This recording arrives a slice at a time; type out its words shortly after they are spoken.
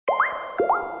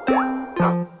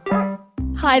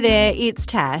Hi there, it's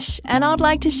Tash, and I'd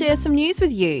like to share some news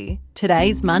with you.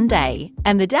 Today's Monday,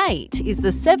 and the date is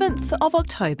the 7th of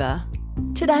October.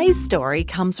 Today's story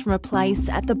comes from a place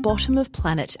at the bottom of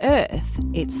planet Earth.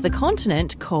 It's the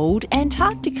continent called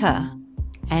Antarctica.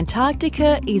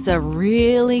 Antarctica is a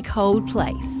really cold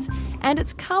place, and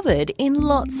it's covered in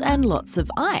lots and lots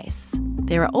of ice.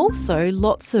 There are also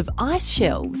lots of ice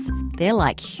shelves. They're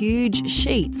like huge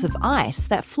sheets of ice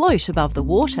that float above the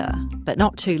water. But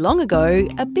not too long ago,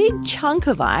 a big chunk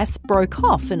of ice broke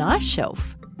off an ice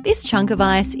shelf. This chunk of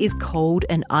ice is called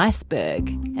an iceberg,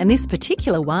 and this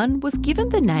particular one was given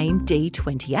the name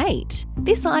D28.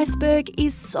 This iceberg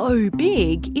is so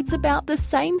big, it's about the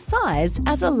same size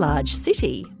as a large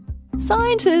city.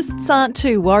 Scientists aren't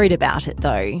too worried about it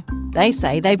though. They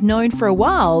say they've known for a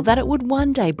while that it would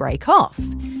one day break off,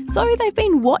 so they've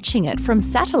been watching it from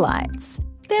satellites.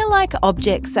 They're like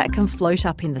objects that can float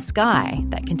up in the sky,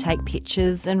 that can take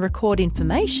pictures and record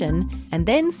information, and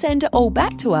then send it all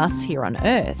back to us here on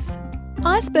Earth.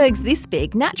 Icebergs this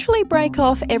big naturally break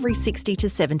off every 60 to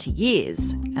 70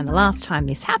 years, and the last time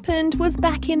this happened was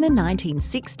back in the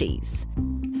 1960s.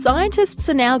 Scientists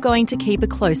are now going to keep a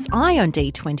close eye on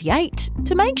D28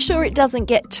 to make sure it doesn't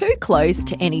get too close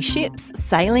to any ships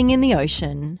sailing in the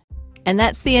ocean. And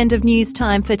that's the end of news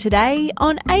time for today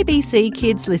on ABC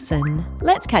Kids Listen.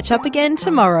 Let's catch up again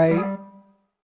tomorrow.